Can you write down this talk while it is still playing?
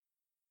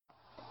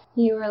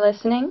You are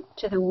listening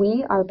to the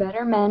We Are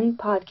Better Men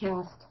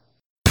podcast.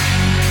 The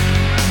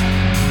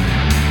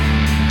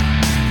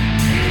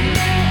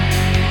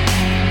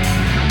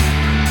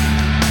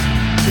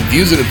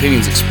views and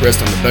opinions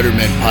expressed on the Better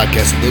Men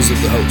podcast are those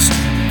of the host.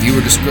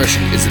 Viewer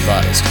discretion is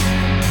advised.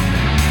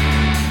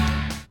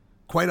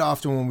 Quite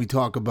often when we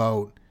talk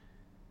about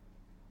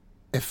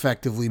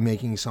effectively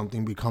making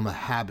something become a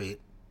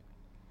habit,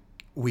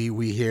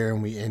 we hear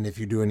and if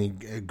you do any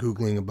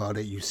Googling about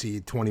it, you see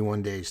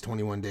 21 days.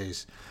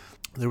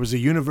 There was a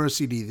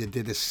university that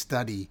did a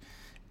study,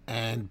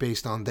 and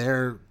based on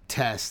their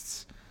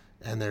tests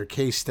and their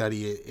case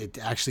study, it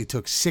actually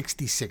took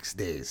 66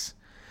 days.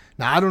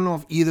 Now, I don't know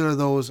if either of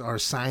those are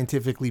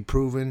scientifically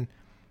proven.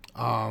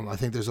 I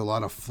think there's a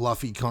lot of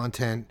fluffy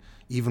content,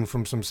 even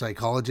from some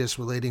psychologists,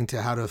 relating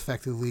to how to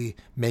effectively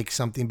make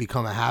something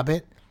become a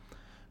habit.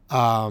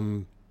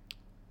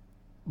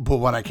 But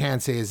what I can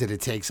say is that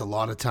it takes a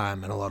lot of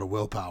time and a lot of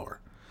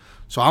willpower.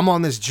 So I'm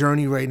on this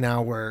journey right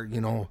now where,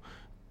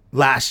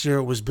 last year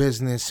it was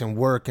business and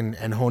work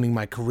and honing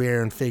my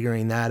career and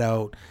figuring that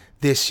out.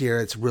 This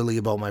year it's really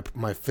about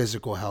my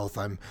physical health.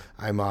 I'm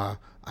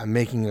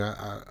making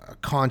a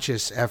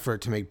conscious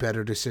effort to make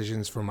better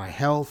decisions for my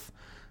health.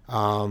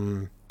 I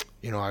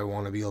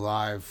want to be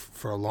alive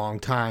for a long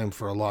time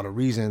for a lot of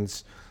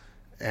reasons,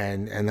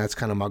 and that's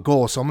kind of my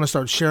goal. So I'm going to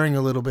start sharing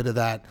a little bit of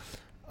that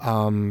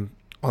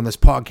on this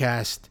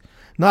podcast,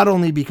 not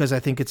only because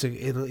I think it's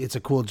a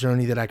cool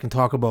journey that I can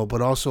talk about,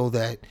 but also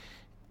that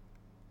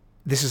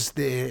it's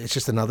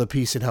just another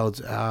piece that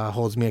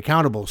holds me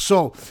accountable.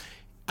 So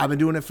I've been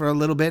doing it for a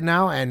little bit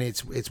now, and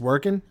it's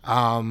working.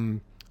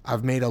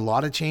 I've made a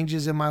lot of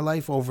changes in my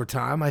life over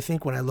time. I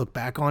think when I look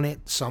back on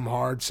it, some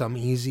hard, some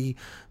easy,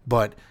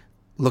 but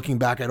looking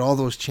back at all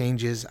those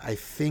changes, I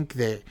think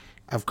that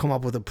I've come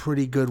up with a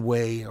pretty good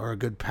way or a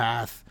good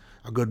path,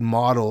 a good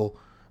model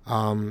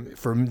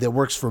that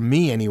works for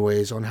me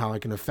anyways, on how I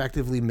can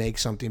effectively make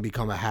something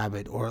become a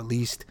habit, or at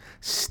least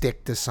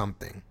stick to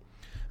something.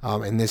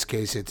 In this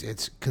case,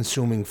 it's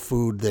consuming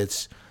food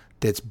that's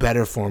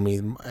better for me,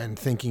 and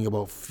thinking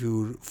about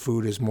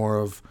food as more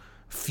of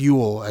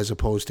fuel as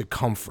opposed to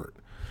comfort.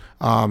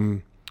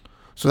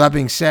 So that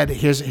being said,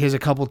 here's a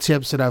couple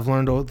tips that I've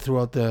learned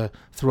throughout the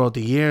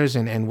years,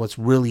 and what's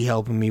really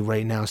helping me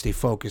right now stay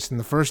focused. And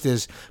the first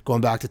is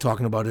going back to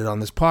talking about it on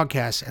this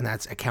podcast, and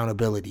that's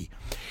accountability.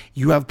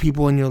 You have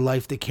people in your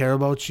life that care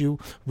about you.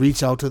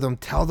 Reach out to them,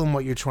 tell them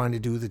what you're trying to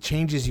do, the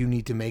changes you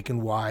need to make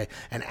and why,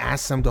 and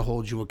ask them to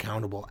hold you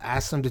accountable.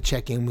 Ask them to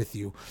check in with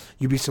you.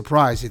 You'd be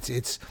surprised.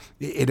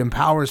 It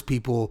empowers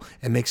people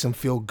and makes them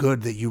feel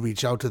good that you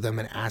reach out to them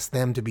and ask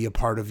them to be a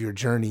part of your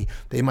journey.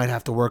 They might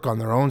have to work on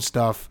their own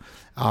stuff,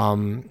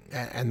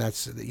 and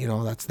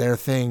that's their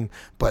thing,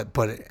 but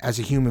as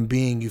a human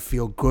being, you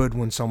feel good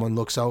when someone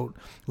looks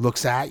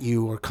at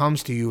you or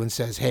comes to you and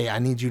says, hey, I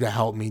need you to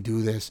help me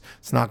do this.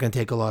 It's not going to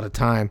take a lot of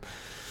time.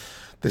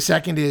 The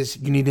second is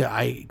you need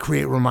to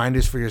create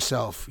reminders for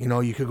yourself.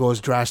 You could go as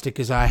drastic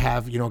as I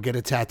have, get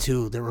a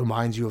tattoo that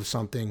reminds you of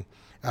something.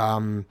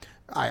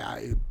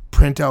 I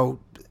print out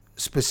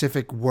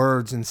specific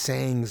words and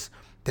sayings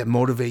that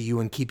motivate you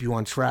and keep you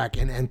on track,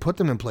 and put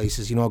them in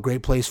places. A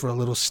great place for a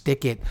little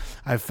stick it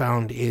I've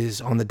found is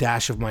on the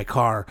dash of my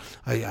car.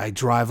 I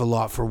drive a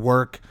lot for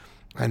work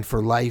and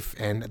for life,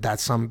 and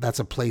that's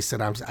a place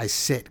that I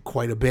sit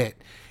quite a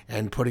bit,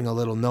 and putting a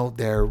little note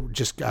there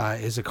just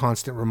is a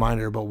constant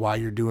reminder about why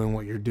you're doing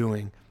what you're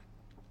doing.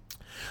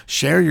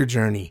 Share your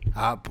journey.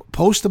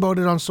 Post about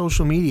it on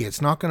social media.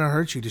 It's not going to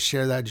hurt you to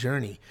share that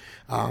journey.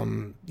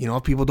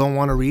 If people don't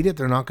want to read it,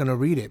 they're not going to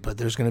read it. But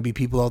there's going to be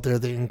people out there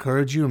that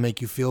encourage you and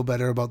make you feel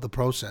better about the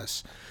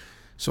process.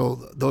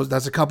 So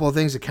that's a couple of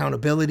things: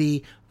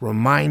 accountability,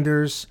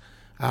 reminders,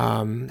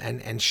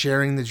 and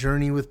sharing the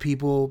journey with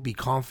people. Be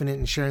confident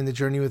in sharing the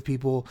journey with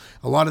people.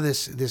 A lot of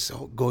this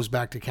goes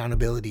back to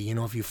accountability.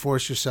 If you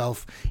force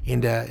yourself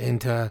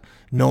into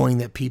knowing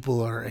that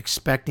people are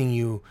expecting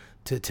you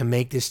to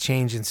make this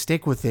change and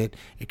stick with it,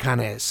 it kind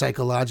of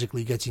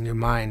psychologically gets in your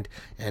mind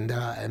and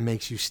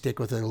makes you stick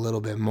with it a little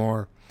bit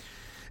more.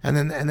 And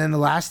then the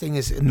last thing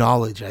is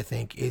knowledge. I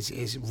think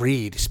is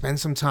read.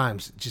 Spend some time.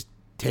 Just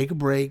take a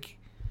break.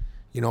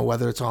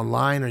 Whether it's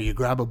online or you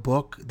grab a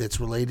book that's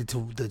related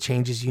to the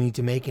changes you need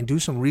to make, and do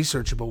some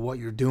research about what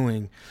you're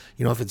doing.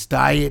 If it's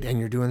diet and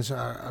you're doing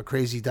a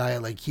crazy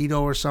diet like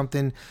keto or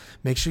something,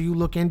 make sure you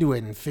look into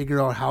it and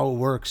figure out how it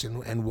works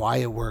and why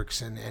it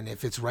works, and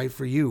if it's right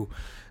for you.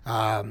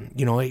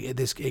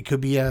 It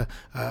could be a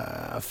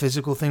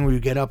physical thing where you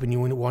get up and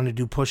you want to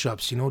do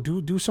push-ups.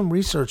 Do some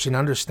research and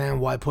understand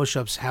why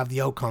push-ups have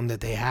the outcome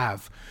that they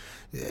have.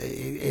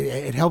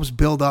 It helps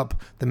build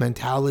up the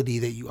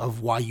mentality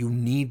of why you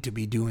need to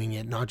be doing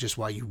it, not just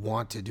why you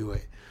want to do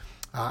it.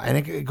 And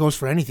it goes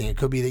for anything. It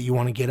could be that you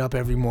want to get up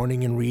every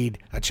morning and read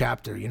a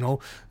chapter.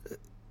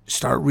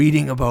 Start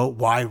reading about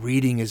why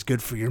reading is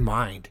good for your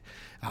mind.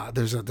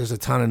 There's a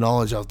ton of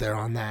knowledge out there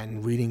on that,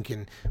 and reading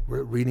can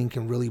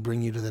really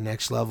bring you to the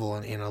next level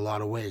in a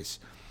lot of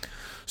ways.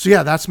 So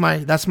yeah, that's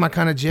my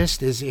kind of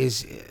gist.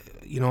 Is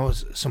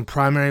some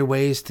primary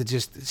ways to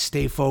just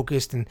stay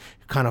focused and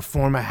kind of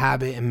form a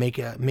habit and make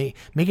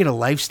it a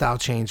lifestyle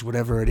change,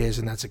 whatever it is.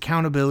 And that's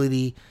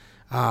accountability,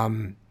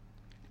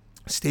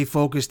 stay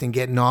focused and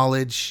get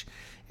knowledge,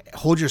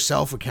 hold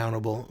yourself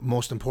accountable,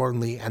 most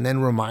importantly, and then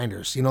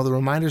reminders. The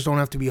reminders don't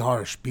have to be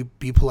harsh.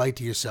 Be polite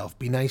to yourself.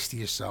 Be nice to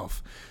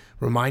yourself.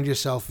 Remind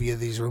yourself via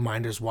these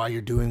reminders why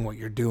you're doing what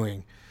you're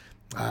doing.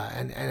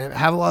 And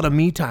have a lot of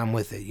me time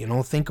with it.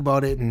 Think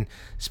about it and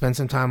spend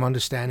some time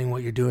understanding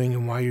what you're doing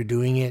and why you're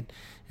doing it,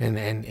 and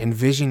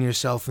envision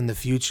yourself in the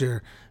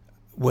future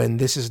when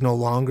this is no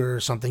longer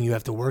something you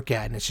have to work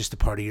at and it's just a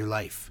part of your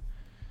life.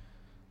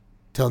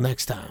 Till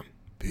next time,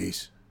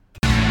 peace.